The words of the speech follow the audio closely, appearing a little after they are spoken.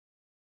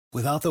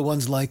Without the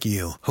ones like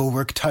you, who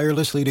work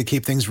tirelessly to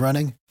keep things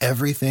running,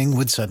 everything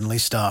would suddenly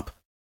stop.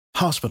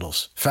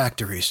 Hospitals,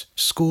 factories,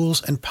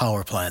 schools, and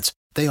power plants,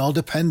 they all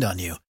depend on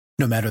you.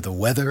 No matter the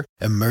weather,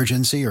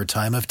 emergency, or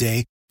time of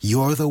day,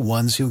 you're the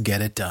ones who get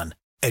it done.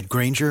 At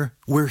Grainger,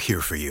 we're here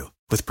for you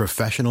with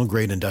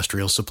professional-grade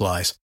industrial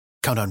supplies.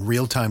 Count on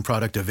real-time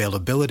product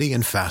availability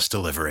and fast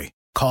delivery.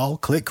 Call,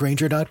 click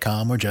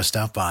Grainger.com, or just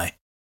stop by.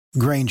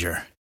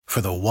 Grainger, for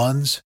the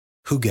ones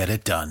who get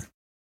it done.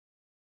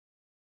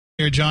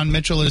 Jon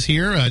Mitchell is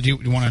here. Do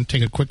you want to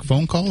take a quick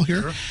phone call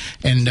here? Sure.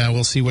 And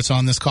we'll see what's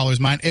on this caller's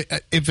mind.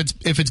 If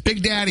it's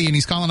Big Daddy and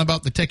he's calling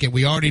about the ticket,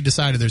 we already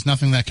decided there's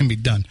nothing that can be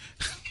done.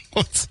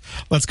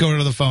 Let's go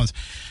to the phones.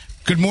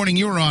 Good morning.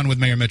 You were on with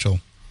Mayor Mitchell.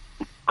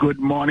 Good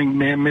morning,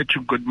 Mayor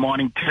Mitchell. Good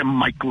morning, Tim.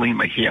 Mike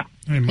Lima here.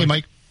 Hey,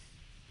 Mike.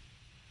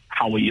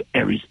 How are you?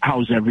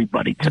 How's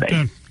everybody today?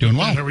 Good. Doing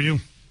well. How are you?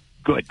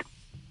 Good.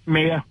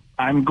 Mayor,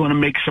 I'm going to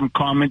make some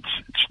comments.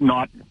 It's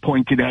not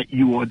pointed at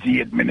you or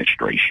the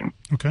administration.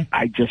 Okay.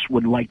 I just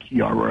would like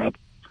your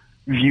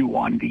view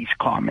on these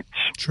comments.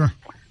 Sure.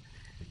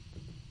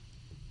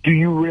 Do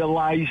you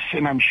realize,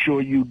 and I'm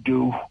sure you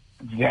do,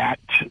 that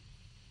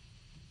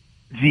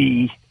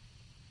the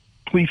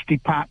police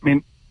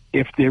department,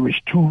 if there is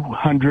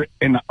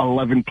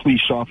 211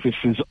 police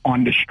officers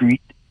on the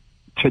street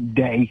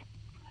today,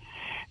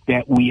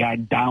 that we are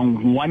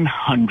down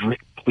 100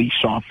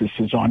 police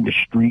officers on the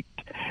street,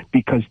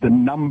 because the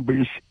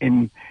numbers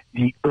in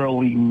the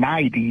early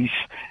 90s,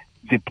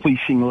 the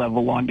policing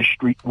level on the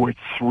street were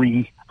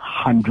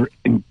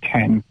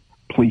 310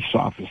 police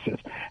officers.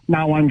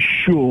 Now, I'm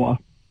sure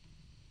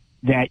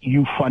that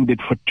you funded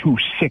for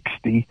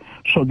 260,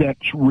 so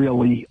that's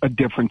really a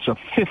difference of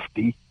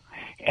 50,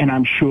 and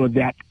I'm sure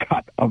that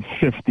cut of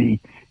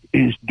 50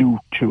 is due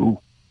to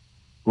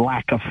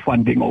lack of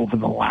funding over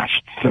the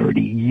last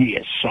 30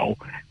 years. So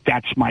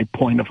that's my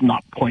point of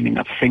not pointing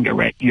a finger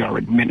at your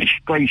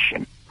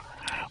administration.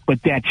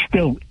 But that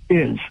still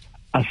is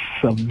a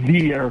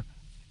severe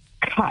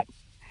cut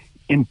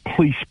in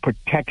police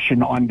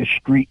protection on the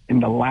street in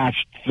the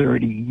last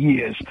 30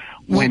 years.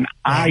 When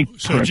I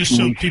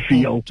personally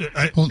feel...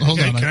 Hold on.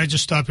 Can I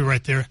just stop you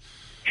right there?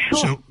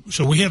 Sure.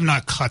 So we have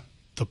not cut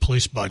the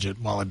police budget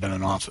while I've been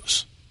in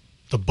office.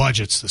 The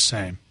budget's the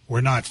same.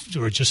 We're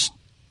just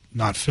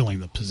not filling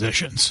the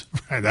positions.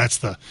 Right? That's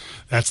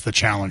the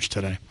challenge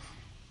today.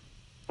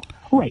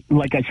 Right.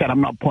 Like I said,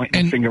 I'm not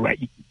pointing a finger at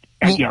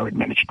your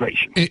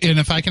administration. And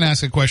if I can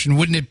ask a question,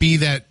 wouldn't it be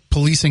that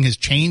policing has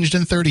changed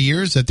in 30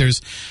 years, that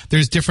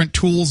there's different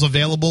tools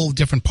available,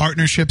 different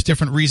partnerships,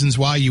 different reasons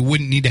why you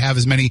wouldn't need to have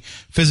as many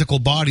physical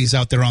bodies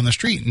out there on the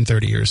street in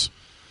 30 years?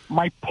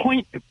 My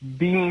point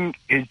being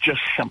is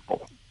just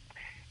simple.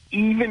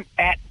 Even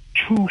at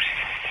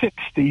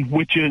 260,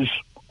 which is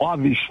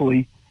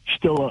obviously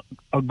still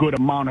a good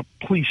amount of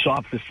police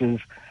officers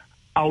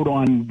out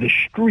on the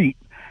street,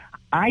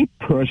 I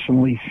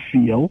personally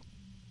feel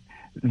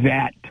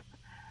that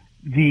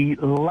the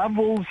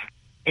levels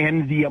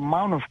and the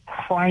amount of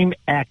crime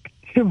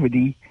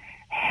activity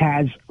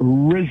has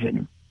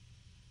risen.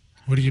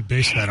 What do you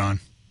base that on?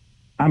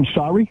 I'm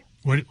sorry?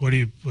 What do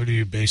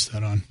you base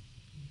that on?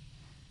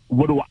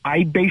 What do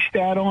I base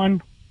that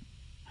on?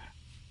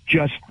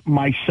 Just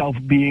myself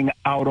being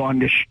out on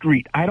the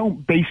street. I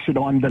don't base it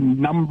on the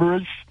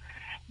numbers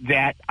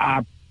that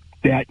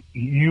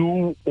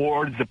you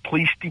or the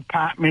police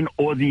department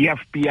or the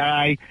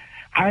FBI.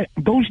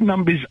 Those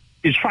numbers,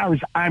 as far as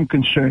I'm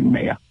concerned,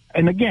 Mayor,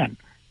 and again,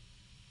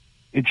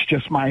 it's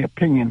just my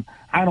opinion,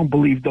 I don't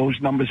believe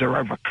those numbers are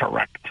ever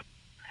correct,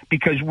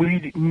 because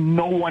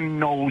no one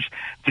knows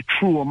the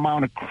true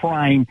amount of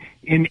crime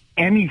in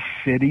any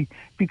city,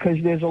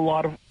 because there's a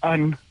lot of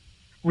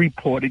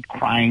unreported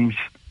crimes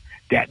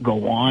that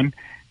go on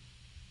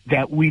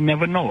that we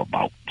never know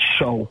about.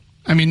 So,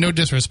 I mean, no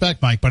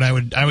disrespect, Mike, but I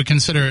would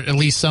consider at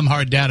least some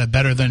hard data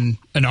better than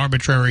an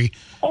arbitrary.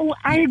 Oh,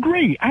 I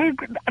agree.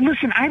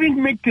 Listen, I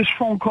didn't make this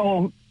phone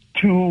call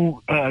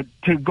to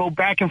go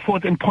back and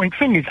forth and point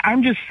fingers.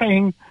 I'm just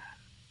saying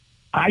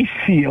I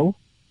feel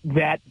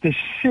that the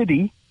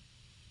city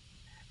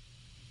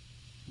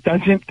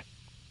isn't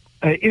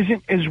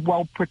as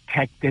well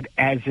protected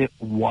as it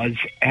was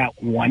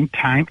at one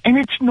time, and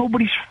it's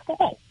nobody's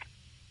fault.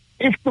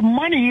 If the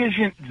money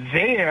isn't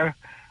there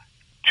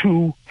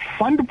to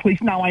fund the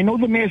police. Now, I know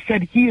the mayor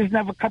said he has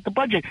never cut the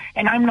budget,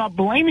 and I'm not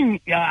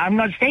I'm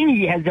not saying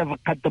he has ever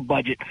cut the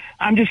budget.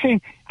 I'm just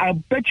saying, I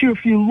bet you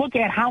if you look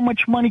at how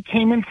much money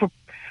came in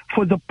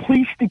for the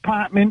police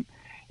department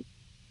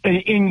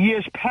in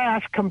years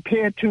past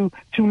compared to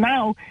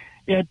now,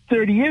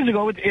 30 years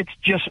ago, it's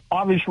just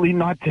obviously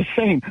not the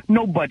same.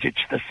 No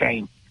budget's the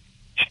same.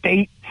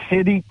 State,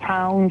 city,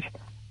 towns,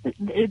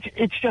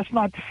 it's just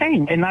not the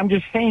same. And I'm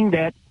just saying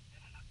that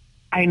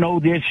I know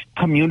there's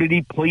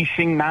community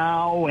policing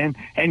now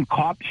and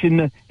cops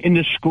in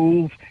the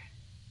schools.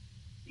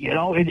 You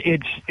know,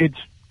 it's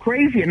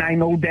crazy, and I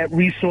know that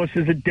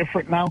resources are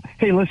different now.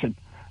 Hey, listen,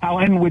 I'll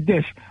end with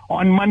this.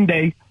 On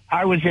Monday,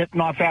 I was at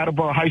North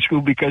Attleboro High School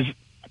because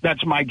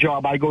that's my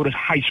job. I go to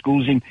high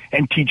schools and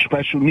teach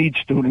special needs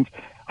students.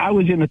 I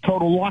was in a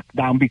total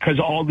lockdown because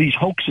of all these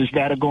hoaxes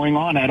that are going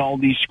on at all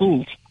these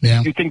schools.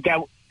 Yeah. You think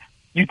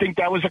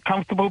that was a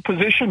comfortable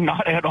position?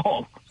 Not at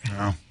all.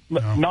 No.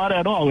 Not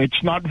at all.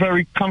 It's not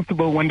very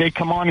comfortable when they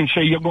come on and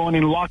say you're going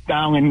in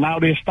lockdown, and now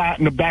they're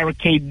starting to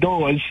barricade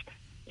doors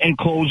and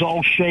close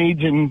all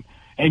shades, and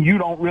you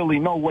don't really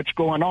know what's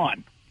going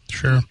on.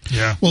 Sure.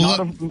 Yeah.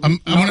 Well,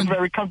 not a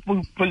very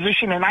comfortable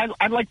position, and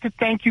I'd like to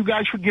thank you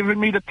guys for giving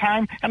me the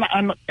time.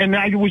 And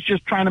I was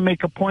just trying to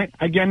make a point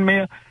again,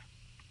 Mayor.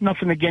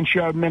 Nothing against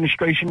your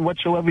administration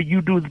whatsoever.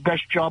 You do the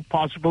best job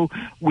possible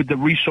with the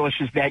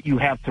resources that you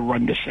have to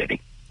run the city.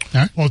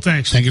 All right. Well,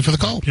 thanks. Thank you for the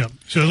call. Yeah.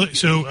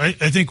 So I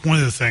think one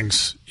of the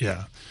things,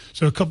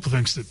 so a couple of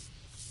things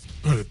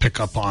to pick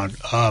up on.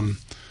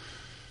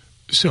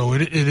 So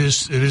it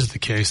is the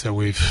case that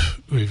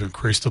we've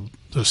increased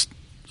this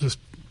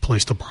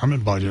police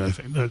department budget. I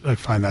think that I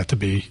find that to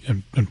be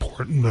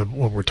important.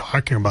 What we're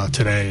talking about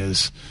today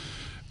is,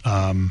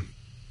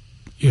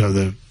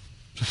 the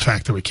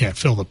fact that we can't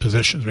fill the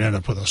positions. We end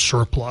up with a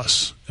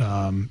surplus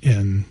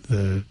in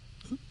the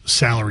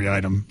salary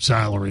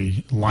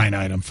line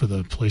item for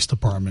the police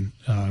department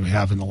we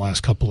have in the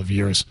last couple of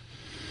years.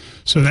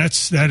 So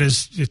that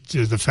is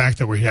the fact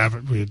that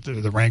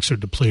the ranks are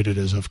depleted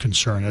is of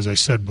concern. As I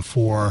said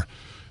before,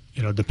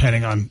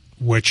 depending on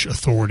which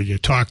authority you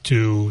talk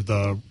to,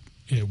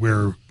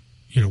 we're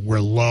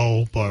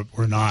low, but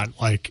we're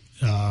not like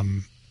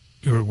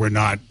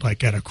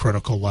at a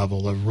critical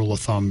level. The rule of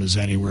thumb is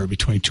anywhere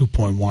between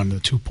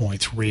 2.1 to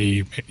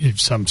 2.3.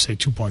 If some say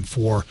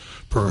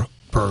 2.4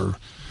 per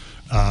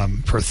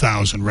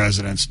 1,000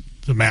 residents.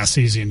 The math's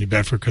easy in New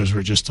Bedford because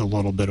we're just a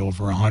little bit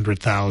over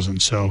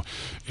 100,000. So,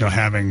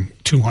 having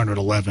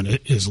 211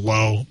 is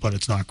low, but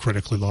it's not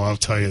critically low. I'll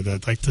tell you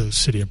that, like, the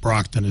city of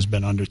Brockton has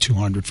been under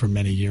 200 for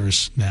many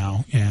years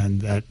now, and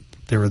that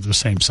they're the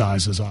same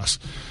size as us.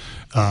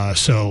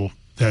 So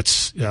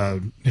that's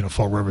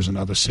Fall River's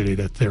another city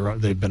that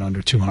they've been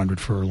under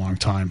 200 for a long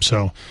time.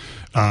 So.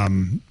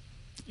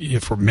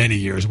 For many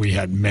years, we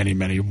had many,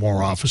 many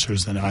more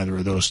officers than either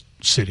of those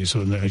cities.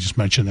 So I just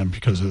mentioned them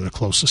because they're the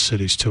closest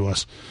cities to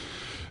us.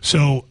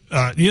 So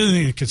the other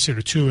thing to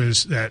consider, too,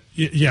 is that,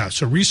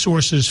 so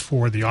resources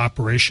for the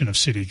operation of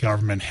city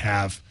government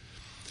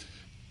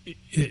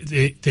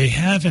they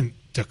haven't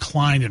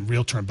declined in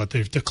real terms, but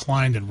they've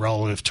declined in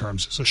relative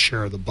terms as a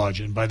share of the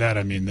budget. And by that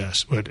I mean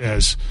this. But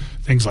as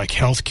things like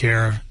health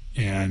care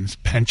and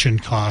pension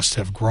costs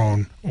have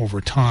grown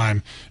over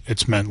time,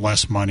 it's meant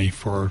less money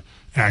for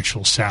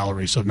actual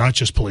salaries of not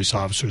just police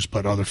officers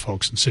but other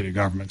folks in city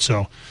government.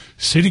 So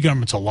city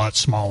government's a lot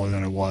smaller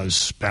than it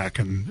was back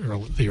in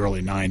the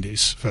early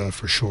 90s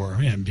for sure,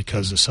 and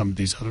because of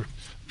these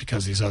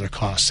other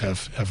costs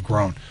have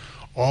grown.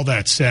 All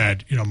that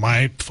said,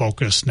 my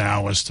focus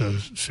now is to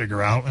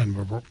figure out, and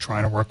we're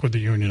trying to work with the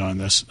union on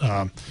this,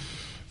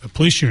 the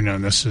police union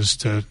on this, is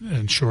to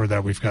ensure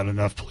that we've got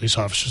enough police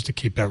officers to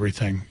keep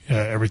everything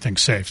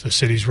safe. The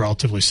city's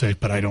relatively safe,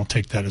 but I don't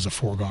take that as a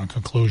foregone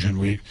conclusion.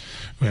 We've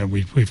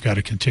got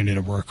to continue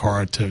to work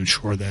hard to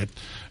ensure that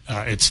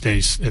it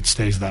stays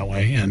that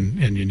way,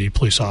 and you need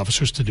police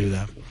officers to do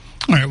that.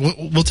 All right,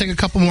 we'll take a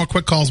couple more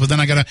quick calls, but then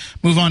I got to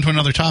move on to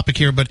another topic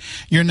here. But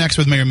you're next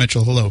with Mayor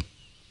Mitchell. Hello.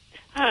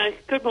 Hi.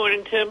 Good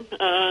morning, Tim.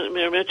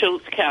 Mayor Mitchell,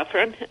 it's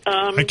Catherine.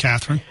 Hi,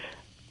 Catherine.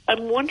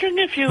 I'm wondering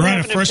if you We're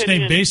have on a first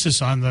name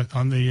basis on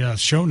the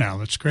show now.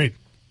 That's great.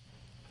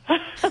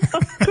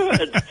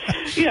 Good.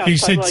 Yes, he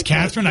said, like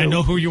Catherine, I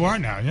know who you are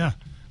now. Yeah.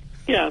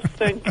 Yes,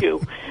 thank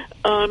you.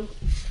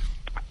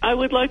 I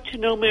would like to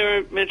know,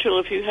 Mayor Mitchell,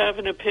 if you have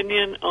an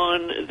opinion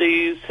on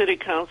the city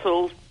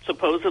council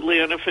supposedly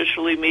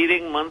unofficially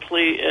meeting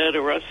monthly at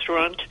a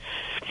restaurant.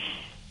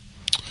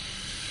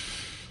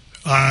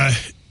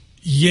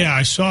 Yeah,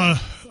 I saw.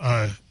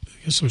 I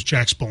guess it was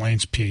Jack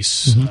Spillane's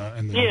piece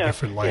in the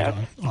different light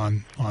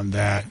on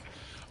that.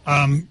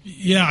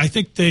 I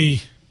think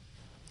they.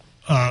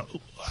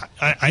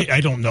 I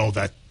don't know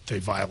that they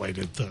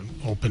violated the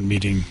open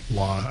meeting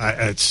law.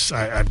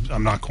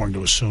 I'm not going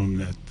to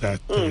assume that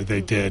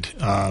they did.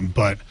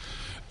 But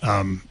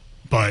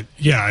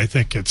yeah, I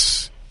think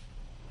it's.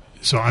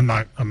 So I'm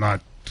not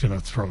going to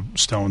throw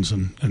stones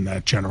in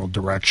that general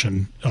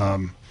direction.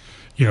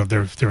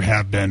 There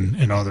have been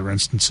in other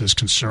instances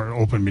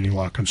open meeting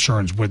law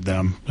concerns with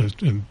them.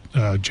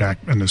 Jack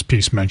in this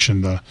piece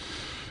mentioned the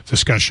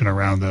discussion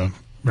around the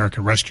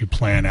American Rescue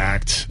Plan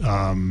Act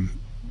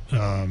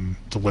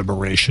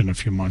deliberation a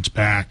few months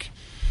back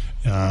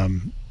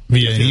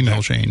via an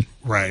email chain.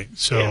 Right.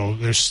 So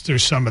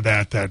there's some of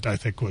that I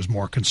think was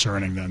more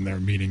concerning than their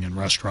meeting in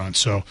restaurants.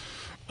 So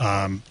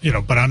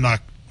but I'm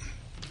not.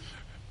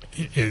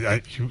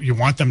 You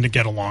want them to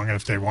get along, and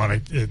if they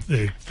want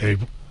to,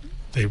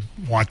 they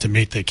want to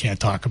meet, they can't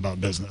talk about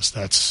business.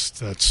 That's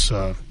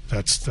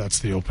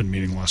the open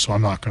meeting law. So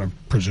I'm not going to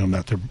presume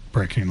that they're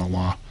breaking the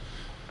law.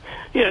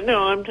 Yeah,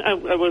 no,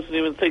 I wasn't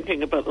even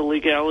thinking about the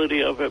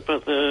legality of it,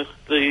 but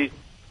the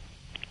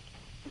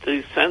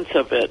sense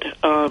of it.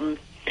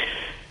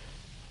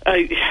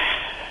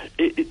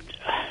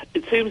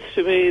 It seems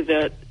to me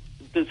that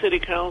the city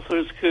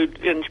councilors could,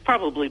 and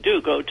probably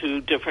do, go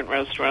to different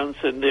restaurants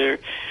in their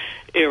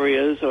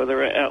areas, or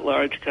their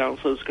at-large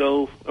councils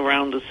go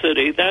around the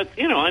city. That,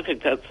 I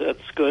think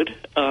that's good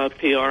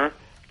PR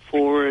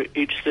for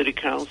each city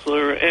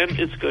councilor, and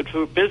it's good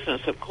for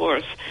business, of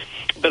course.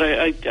 But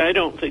I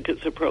don't think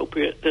it's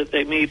appropriate that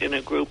they meet in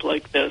a group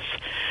like this.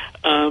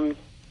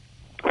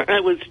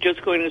 I was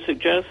just going to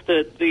suggest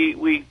that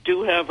we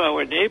do have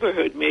our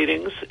neighborhood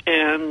meetings,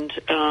 and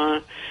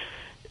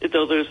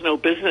though there's no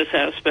business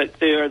aspect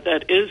there,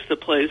 that is the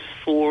place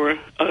for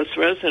us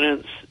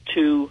residents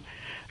to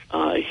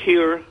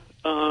hear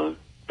of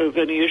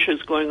any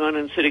issues going on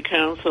in city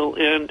council.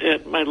 And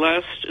at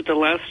the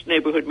last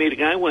neighborhood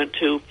meeting I went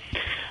to,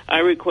 I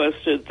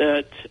requested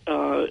that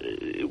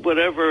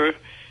whatever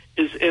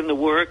is in the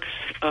works,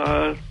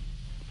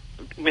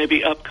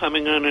 maybe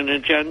upcoming on an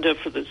agenda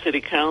for the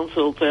city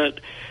council, that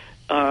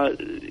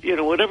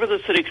whatever the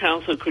city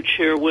council could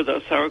share with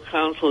us, our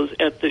councilors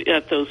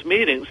at those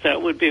meetings,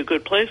 that would be a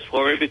good place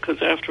for it,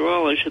 because after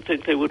all, I should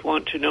think they would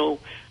want to know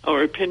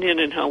our opinion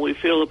and how we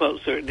feel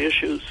about certain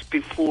issues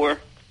before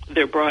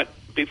they're brought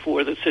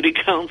before the city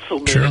council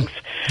meetings.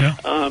 Sure.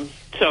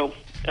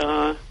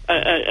 Yeah.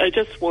 I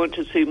just want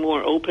to see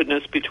more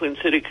openness between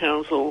city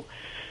councilors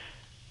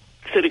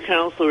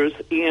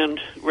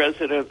and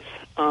residents,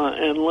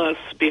 and less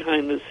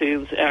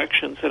behind-the-scenes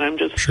actions. And I'm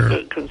just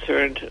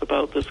concerned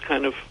about this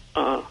kind of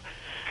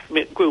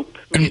group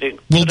meeting.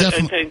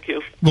 Thank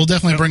you. We'll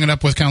definitely bring it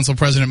up with Council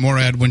President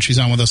Morad when she's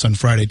on with us on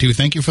Friday, too.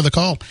 Thank you for the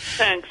call.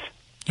 Thanks.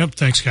 Yep,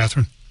 thanks,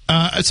 Catherine.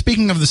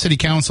 Speaking of the city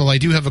council, I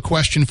do have a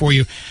question for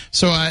you.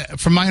 So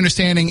from my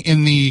understanding,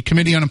 in the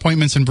Committee on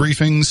Appointments and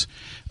Briefings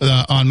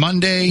on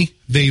Monday,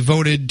 they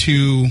voted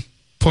to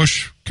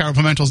push Carol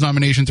Pimentel's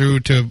nomination through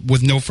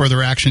with no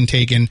further action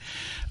taken.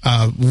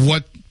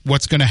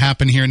 What's going to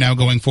happen here now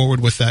going forward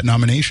with that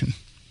nomination?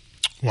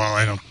 Well,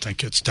 I don't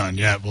think it's done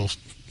yet. We'll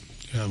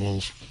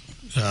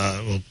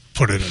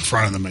put it in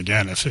front of them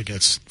again if it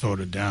gets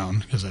voted down,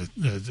 because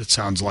it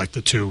sounds like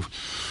the two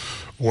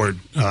Ward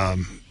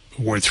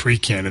 3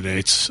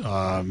 candidates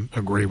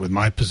agree with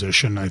my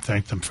position. I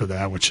thank them for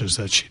that, which is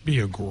that she'd be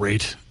a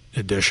great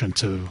addition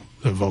to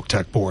the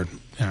VOCTEC board,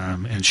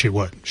 and she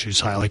would. She's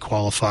highly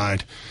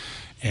qualified,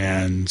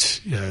 and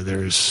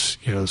there's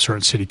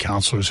certain city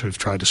councilors who've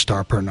tried to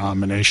stop her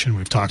nomination.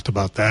 We've talked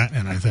about that,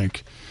 and I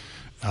think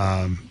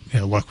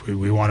look,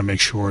 we want to make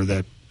sure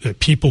that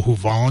people who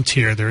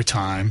volunteer their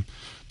time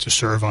to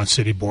serve on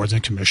city boards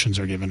and commissions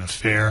are given a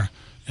fair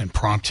and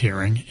prompt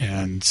hearing,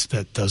 and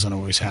that hasn't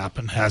always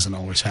happened.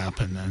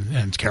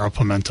 And Carol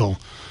Pimentel,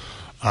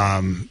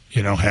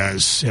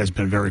 has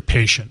been very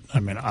patient. I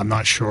mean, I'm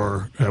not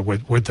sure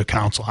with the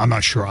council. I'm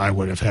not sure I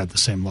would have had the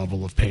same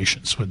level of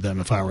patience with them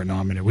if I were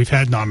nominated. We've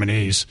had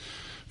nominees.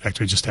 In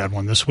fact, we just had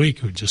one this week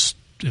who just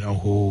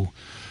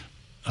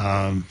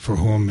for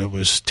whom it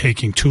was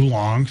taking too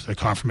long. The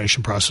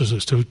confirmation process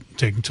was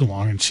taking too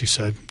long, and she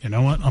said, "You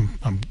know what?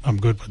 I'm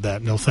good with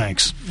that. No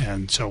thanks."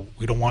 And so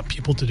we don't want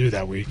people to do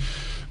that.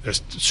 The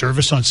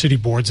service on city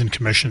boards and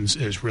commissions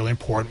is really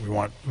important.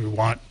 We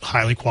want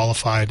highly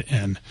qualified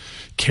and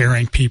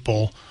caring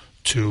people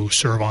to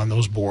serve on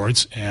those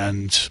boards,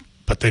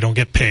 but they don't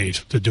get paid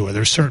to do it.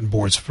 There's certain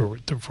boards for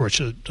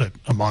which a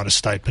modest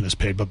stipend is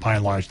paid, but by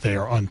and large they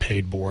are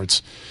unpaid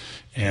boards.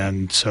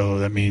 And so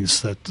that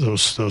means that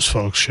those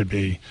folks should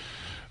be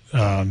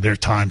their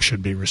time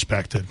should be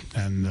respected,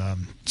 and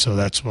so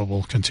that's what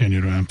we'll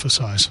continue to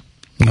emphasize.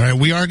 All right,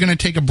 we are going to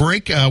take a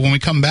break. When we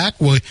come back,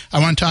 I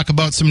want to talk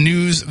about some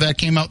news that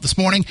came out this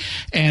morning,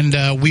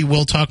 and we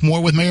will talk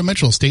more with Mayor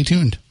Mitchell. Stay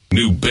tuned.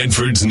 New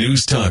Bedford's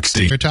News Talk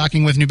Station. We're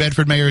talking with New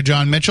Bedford Mayor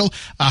Jon Mitchell.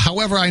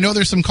 However, I know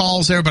there's some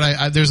calls there,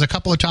 but there's a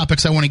couple of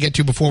topics I want to get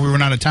to before we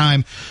run out of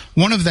time.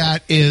 One of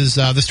that is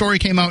the story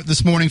came out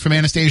this morning from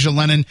Anastasia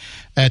Lennon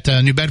at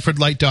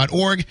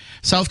newbedfordlight.org.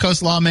 South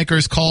Coast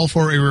lawmakers call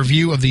for a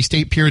review of the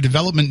State Pier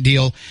development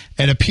deal.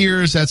 It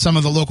appears that some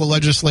of the local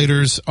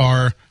legislators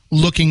are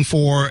looking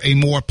for a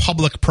more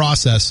public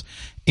process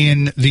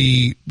in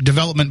the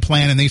development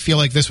plan, and they feel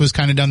like this was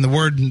kind of done. The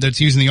word that's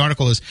used in the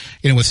article is,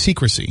 with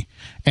secrecy.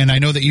 And I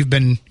know that you've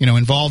been,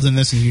 involved in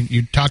this, and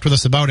you talked with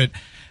us about it.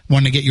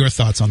 Wanted to get your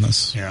thoughts on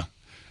this. Yeah.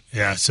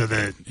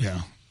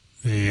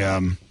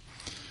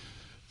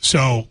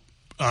 So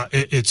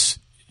it's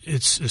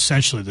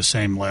essentially the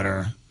same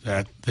letter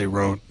that they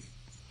wrote,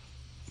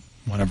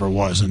 whenever it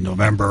was in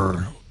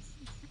November,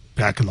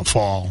 back in the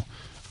fall,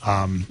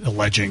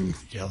 alleging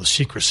the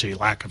secrecy,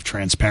 lack of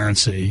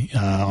transparency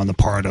on the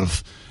part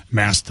of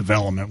Mass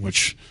Development,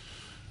 which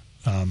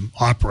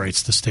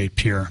operates the State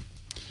Pier.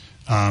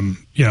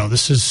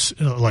 This is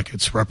like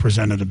it's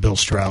Representative Bill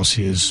Straus.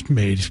 He has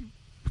made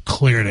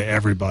clear to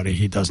everybody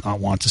he does not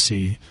want to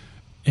see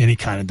any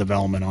kind of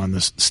development on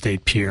the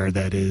State Pier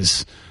that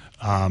is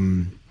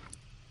in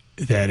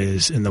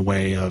the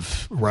way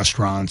of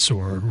restaurants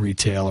or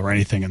retail or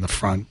anything in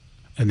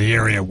the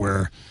area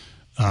where.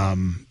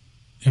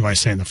 If I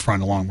say in the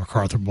front along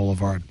MacArthur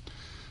Boulevard.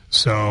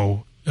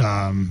 So,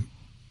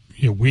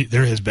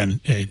 there has been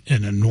an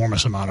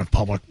enormous amount of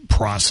public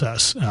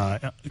process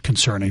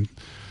concerning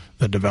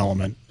the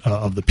development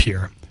of the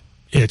pier.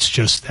 It's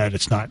just that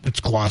it's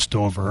glossed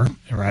over,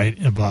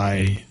 right,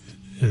 by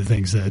the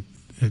things that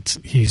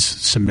he's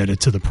submitted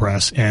to the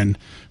press. And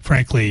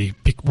frankly,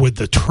 with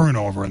the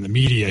turnover in the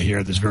media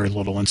here, there's very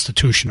little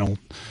institutional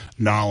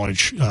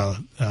knowledge,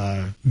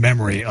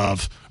 memory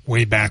of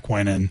way back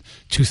when in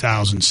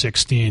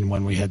 2016,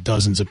 when we had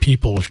dozens of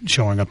people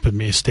showing up at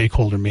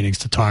stakeholder meetings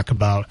to talk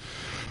about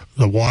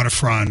the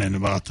waterfront and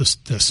about the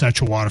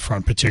central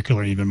waterfront,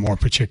 even more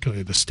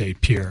particularly the State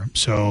Pier.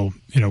 So,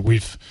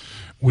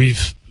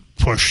 we've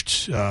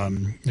pushed,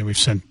 and we've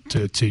sent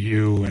to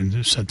you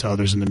and sent to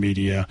others in the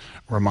media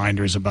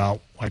reminders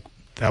about, like,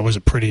 that was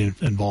a pretty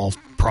involved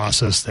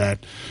process that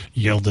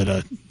yielded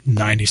a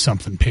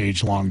 90-something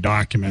page long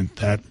document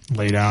that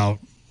laid out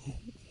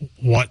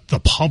what the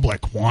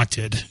public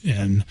wanted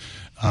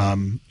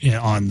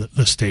on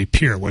the State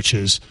Pier, which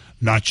is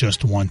not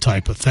just one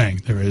type of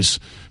thing. There is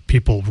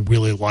people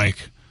really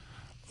like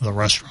the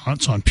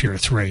restaurants on Pier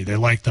 3. They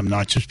like them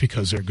not just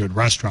because they're good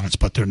restaurants,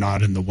 but they're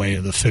not in the way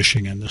of the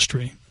fishing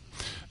industry.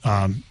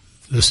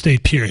 The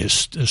State Pier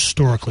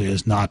historically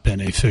has not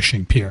been a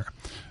fishing pier.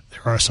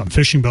 There are some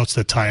fishing boats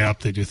that tie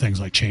up. They do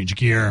things like change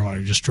gear. When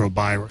I just drove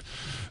by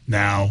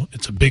now,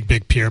 it's a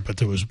big pier, but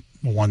there was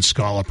one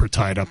scalloper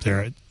tied up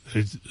there.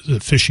 The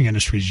fishing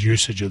industry's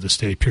usage of the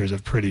State Pier is a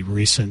pretty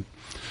recent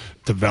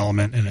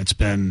development, and it's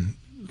been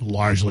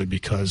largely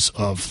because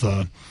of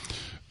the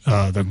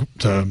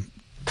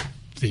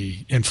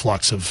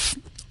influx of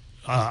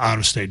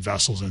out-of-state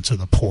vessels into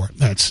the port.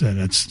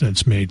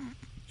 It's made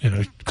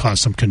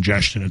caused some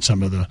congestion at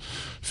some of the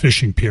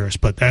fishing piers,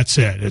 but that's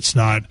it. It's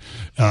not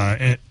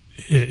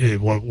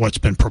what's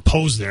been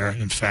proposed there.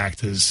 In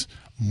fact, is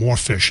more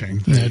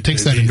fishing. It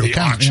takes that into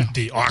account.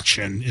 The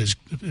auction is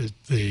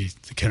the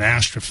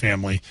Canastra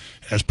family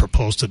has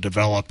proposed to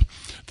develop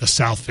the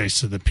south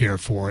face of the pier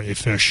for a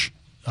fish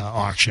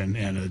auction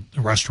and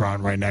a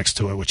restaurant right next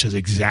to it, which is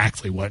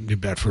exactly what New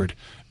Bedford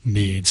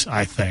needs,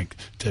 I think,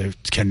 to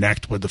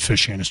connect with the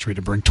fishing industry,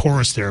 to bring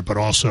tourists there, but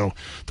also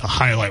to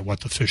highlight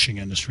what the fishing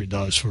industry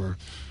does for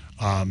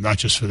not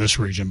just for this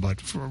region,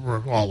 but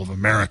for all of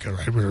America,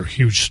 right? We're a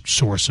huge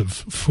source of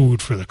food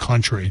for the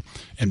country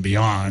and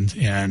beyond,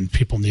 and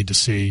people need to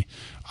see,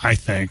 I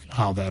think,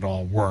 how that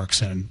all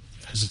works. And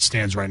as it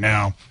stands right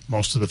now,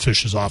 most of the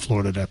fish is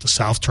offloaded at the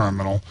South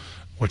Terminal,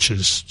 which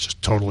is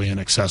just totally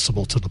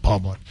inaccessible to the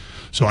public.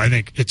 So I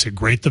think it's a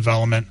great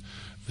development.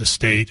 The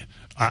state,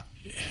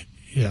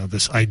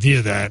 this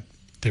idea that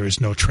there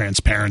is no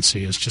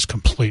transparency is just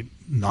complete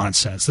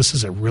nonsense. This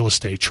is a real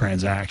estate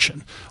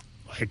transaction.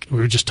 Like we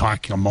were just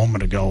talking a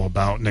moment ago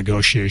about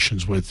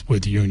negotiations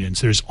with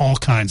unions. There's all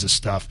kinds of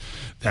stuff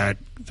that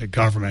the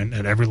government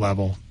at every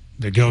level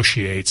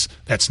negotiates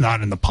that's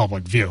not in the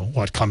public view.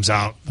 What comes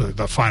out,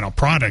 the final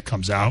product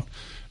comes out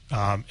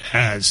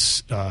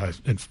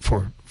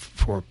for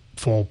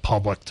full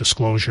public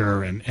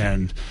disclosure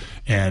and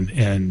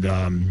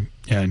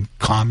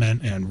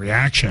comment and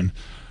reaction,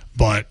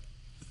 but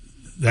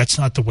that's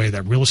not the way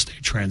that real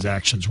estate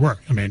transactions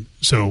work. I mean,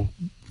 so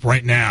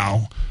right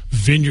now,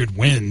 Vineyard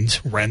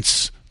Wind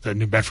rents the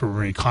New Bedford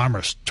Marine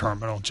Commerce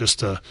Terminal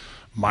just a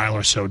mile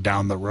or so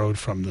down the road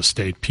from the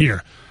State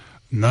Pier.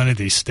 None of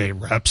these state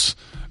reps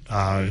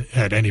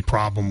had any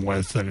problem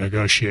with the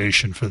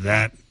negotiation for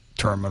that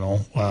terminal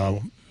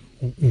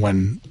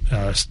when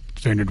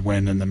Vineyard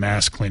Wind and the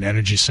Mass Clean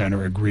Energy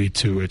Center agreed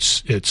to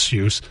its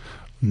use.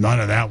 None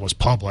of that was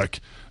public,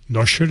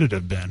 nor should it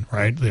have been,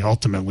 right? The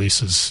ultimate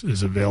lease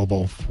is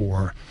available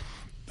for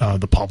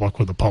the public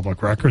with a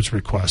public records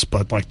request,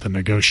 but like the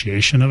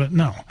negotiation of it,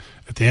 no.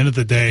 At the end of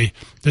the day,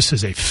 this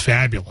is a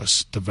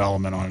fabulous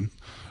development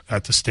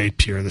at the State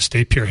Pier. The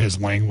State Pier has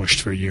languished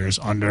for years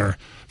under,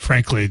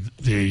 frankly,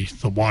 the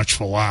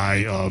watchful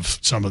eye of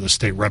some of the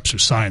state reps who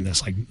signed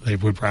this. Like they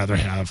would rather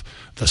have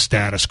the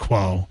status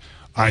quo.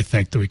 I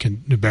think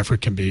that New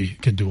Bedford can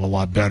do a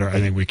lot better. I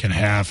think we can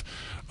have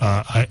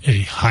a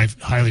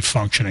highly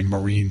functioning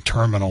marine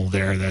terminal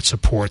there that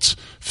supports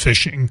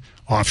fishing,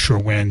 offshore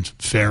wind,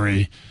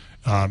 ferry,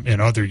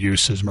 and other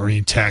uses,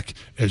 marine tech,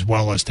 as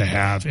well as to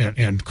have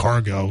and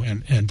cargo,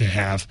 and to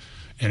have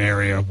an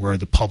area where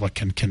the public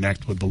can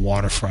connect with the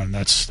waterfront.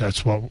 That's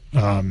what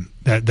the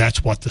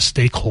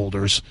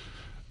stakeholders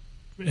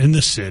in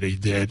the city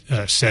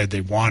said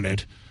they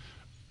wanted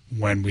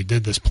when we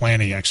did this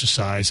planning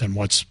exercise, and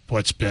what's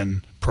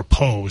been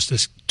proposed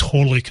is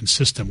totally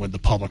consistent with the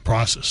public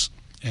process.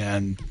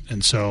 And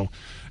so,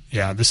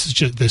 yeah, this is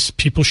just this.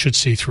 People should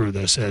see through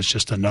this as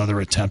just another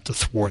attempt to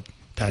thwart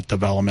that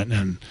development,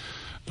 and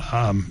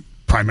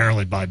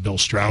primarily by Bill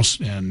Straus.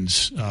 And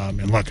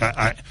look,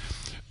 I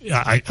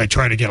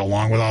try to get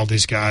along with all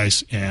these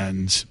guys,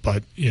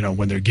 but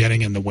when they're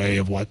getting in the way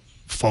of what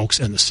folks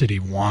in the city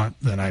want,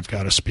 then I've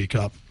got to speak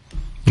up.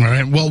 All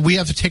right. Well, we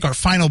have to take our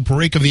final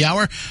break of the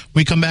hour. When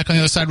we come back on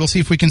the other side, we'll see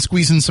if we can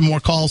squeeze in some more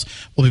calls.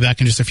 We'll be back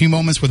in just a few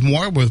moments with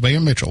more with Mayor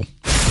Mitchell.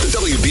 The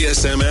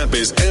WBSM app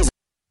is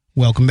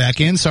Welcome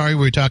back in. Sorry,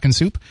 we were talking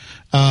soup.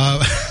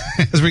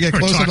 as we get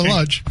closer to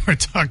lunch. We're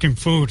talking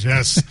food,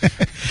 yes.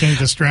 Getting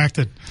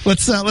distracted.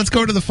 Let's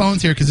go to the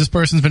phones here because this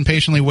person's been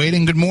patiently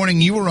waiting. Good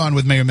morning. You were on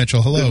with Mayor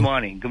Mitchell. Hello. Good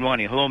morning. Good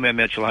morning. Hello, Mayor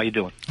Mitchell. How you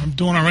doing? I'm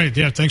doing all right.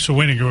 Yeah, thanks for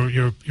waiting.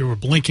 You were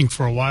blinking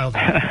for a while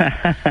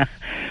there.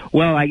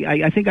 Well,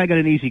 I think I got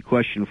an easy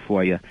question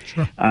for you.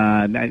 Sure.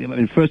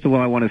 And first of all,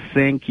 I want to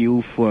thank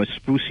you for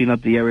sprucing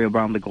up the area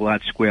around the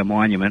Gillard Square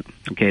Monument.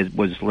 Okay, it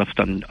was left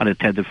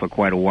unattended for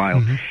quite a while.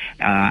 Mm-hmm.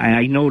 And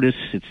I noticed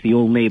it's the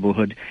old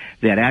neighborhood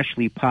that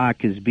Ashley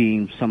Park is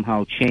being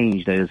somehow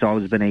changed. There's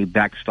always been a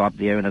backstop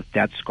there, and if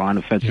that's gone,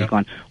 the fence is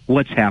gone.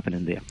 What's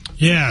happening there?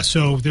 Yeah,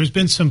 so there's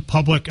been some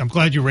public. I'm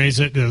glad you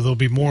raised it. There'll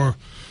be more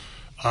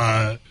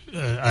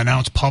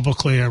announced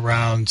publicly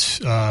around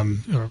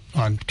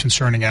on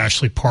concerning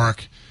Ashley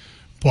Park,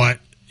 but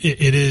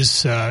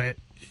it's going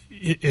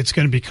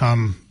to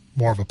become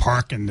more of a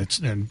park and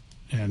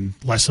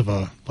less of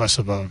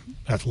a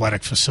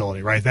athletic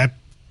facility, right? That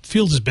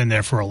field has been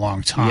there for a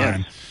long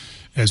time,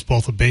 as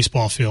both a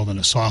baseball field and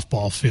a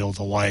softball field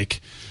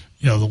alike.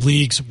 You know, the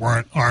leagues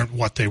aren't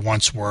what they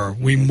once were.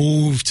 We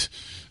moved.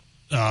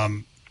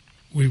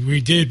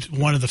 We did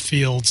one of the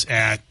fields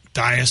at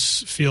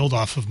Dias Field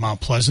off of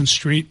Mount Pleasant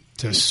Street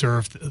to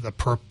serve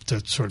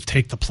to sort of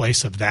take the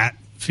place of that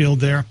field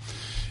there.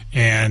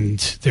 And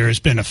there has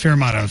been a fair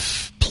amount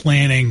of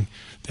planning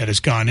that has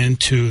gone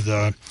into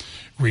the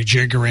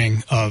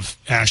rejiggering of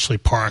Ashley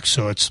Park,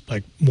 so it's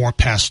like more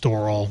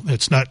pastoral.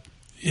 It's not,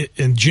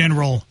 in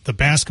general, the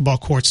basketball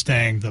court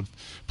staying, the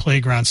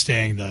playground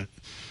staying, the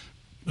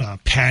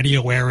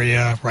patio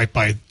area right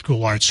by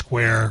Goulart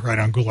Square, right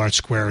on Goulart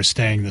Square, is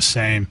staying the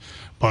same.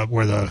 But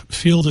where the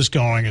field is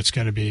going, it's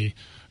going to be,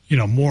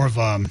 more of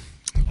a,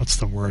 what's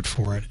the word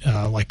for it?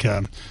 Like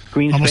a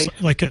green almost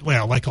space?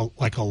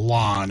 like a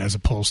lawn as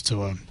opposed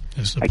to a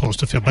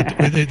field. But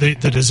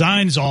the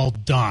design's all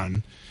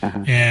done,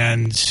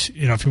 and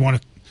if you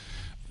want to.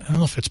 I don't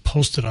know if it's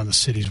posted on the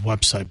city's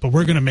website, but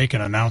we're going to make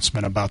an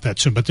announcement about that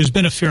soon. But there's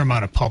been a fair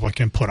amount of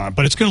public input on it.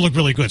 But it's going to look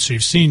really good. So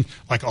you've seen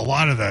like a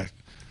lot of the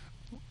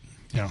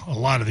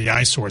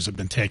eyesores have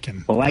been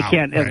taken. Well, I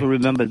can't right? ever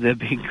remember there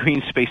being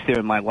green space there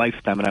in my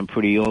lifetime, and I'm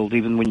pretty old.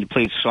 Even when you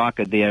played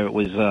soccer there, it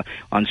was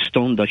on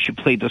stone dust. You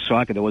played the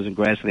soccer, there wasn't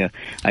grass there.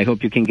 I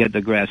hope you can get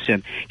the grass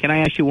in. Can I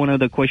ask you one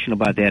other question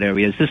about that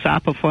area? Is this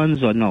ARPA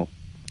funds or no?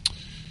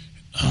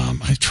 I'm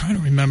trying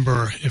to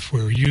remember if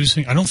we're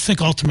using. I don't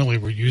think ultimately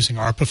we're using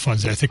ARPA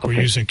funds. I think we're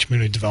using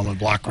community development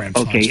block grant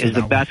funds. Okay, is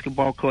the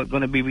basketball court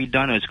going to be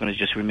redone, or is it going to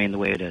just remain the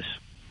way it is?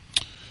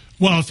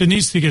 Well, if it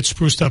needs to get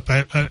spruced up,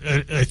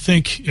 I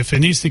think if it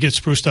needs to get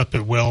spruced up,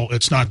 it will.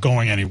 It's not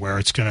going anywhere.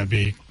 It's going to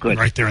be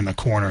right there in the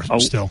corner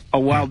still. A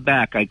while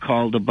back, I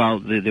called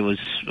about, there was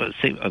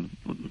a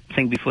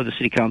thing before the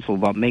city council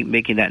about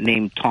making that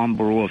name Tom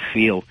Barrow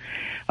Field.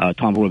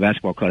 Tom Barrow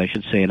basketball court, I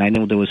should say, and I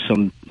know there was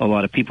a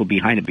lot of people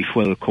behind it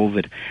before the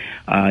COVID.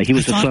 He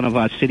was the son of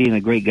our city and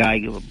a great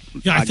guy.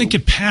 Yeah, I think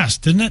it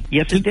passed, didn't it?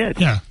 Yes, it did.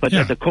 Yeah, but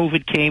the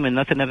COVID came and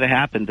nothing ever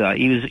happened.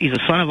 He's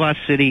a son of our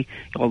city,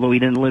 although he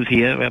didn't live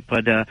here.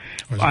 But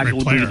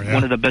arguably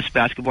one of the best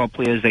basketball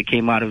players that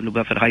came out of New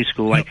Bedford High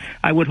School. Yep.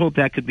 I would hope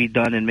that could be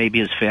done, and maybe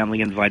his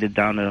family invited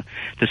down to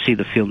see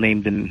the field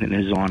named in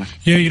his honor.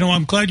 Yeah,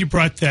 I'm glad you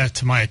brought that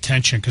to my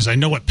attention because I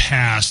know it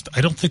passed. I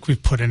don't think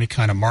we've put any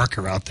kind of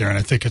marker out there, and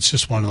I think it's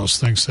just one of those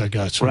things that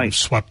got sort of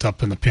swept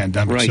up in the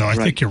pandemic. So I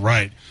think you're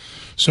right.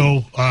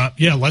 So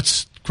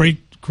let's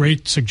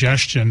great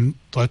suggestion.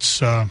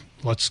 Let's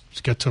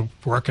get to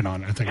working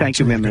on it. I think that's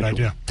a really good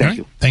idea. Thank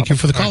you. Thank you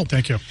for the call. Right,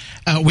 thank you.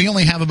 We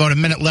only have about a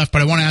minute left,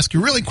 but I want to ask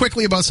you really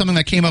quickly about something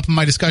that came up in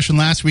my discussion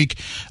last week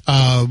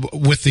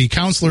with the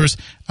councilors.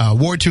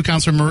 Ward 2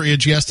 Councilor Maria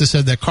Giesta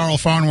said that Carl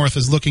Farnworth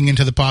is looking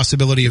into the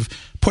possibility of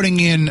putting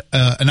in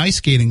an ice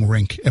skating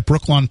rink at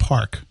Brooklawn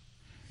Park.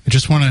 I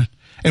just want to...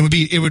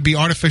 It would be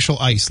artificial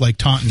ice like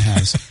Taunton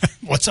has.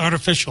 What's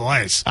artificial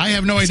ice? I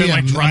have no Is idea. it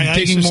like dry I'm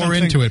digging ice or more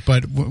something? into it.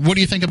 But what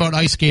do you think about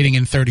ice skating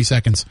in 30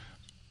 seconds?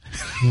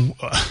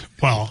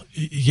 Well,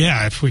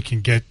 yeah, if we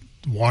can get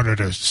water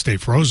to stay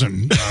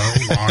frozen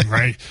long,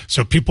 right?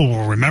 So people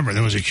will remember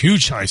there was a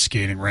huge ice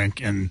skating rink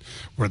in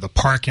where the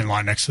parking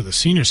lot next to the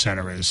senior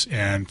center is,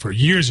 and for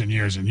years and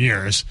years and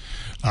years,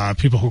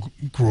 people who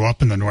grew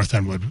up in the North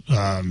End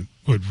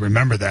would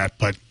remember that,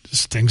 but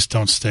things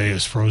don't stay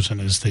as frozen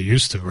as they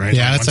used to, right?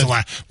 Yeah,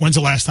 like when's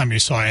the last time you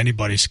saw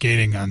anybody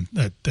skating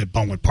at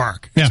Bumwood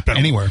Park? Yeah,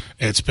 anywhere.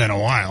 It's been a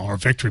while, or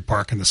Victory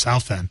Park in the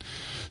South End.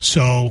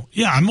 So,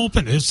 yeah, I'm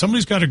open. If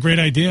somebody's got a great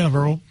idea,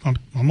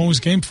 I'm always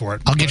game for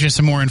it. I'll get you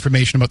some more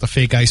information about the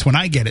fake ice when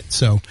I get it.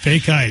 So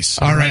fake ice.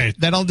 All right.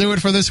 That'll do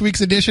it for this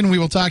week's edition. We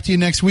will talk to you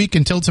next week.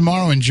 Until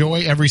tomorrow,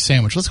 enjoy every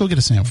sandwich. Let's go get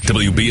a sandwich.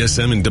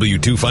 WBSM and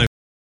W25.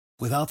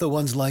 Without the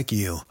ones like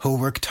you, who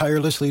work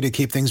tirelessly to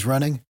keep things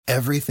running,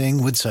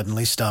 everything would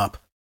suddenly stop.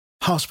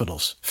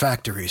 Hospitals,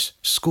 factories,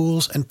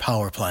 schools, and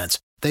power plants,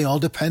 they all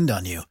depend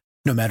on you.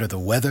 No matter the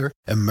weather,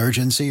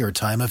 emergency, or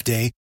time of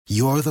day,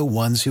 you're the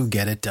ones who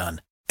get it done.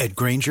 At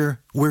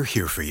Grainger, we're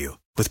here for you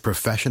with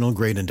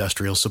professional-grade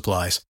industrial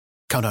supplies.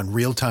 Count on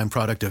real-time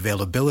product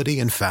availability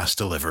and fast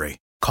delivery.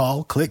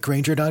 Call, click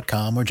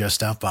Grainger.com, or just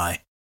stop by.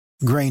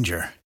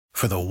 Grainger,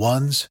 for the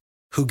ones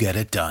who get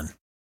it done.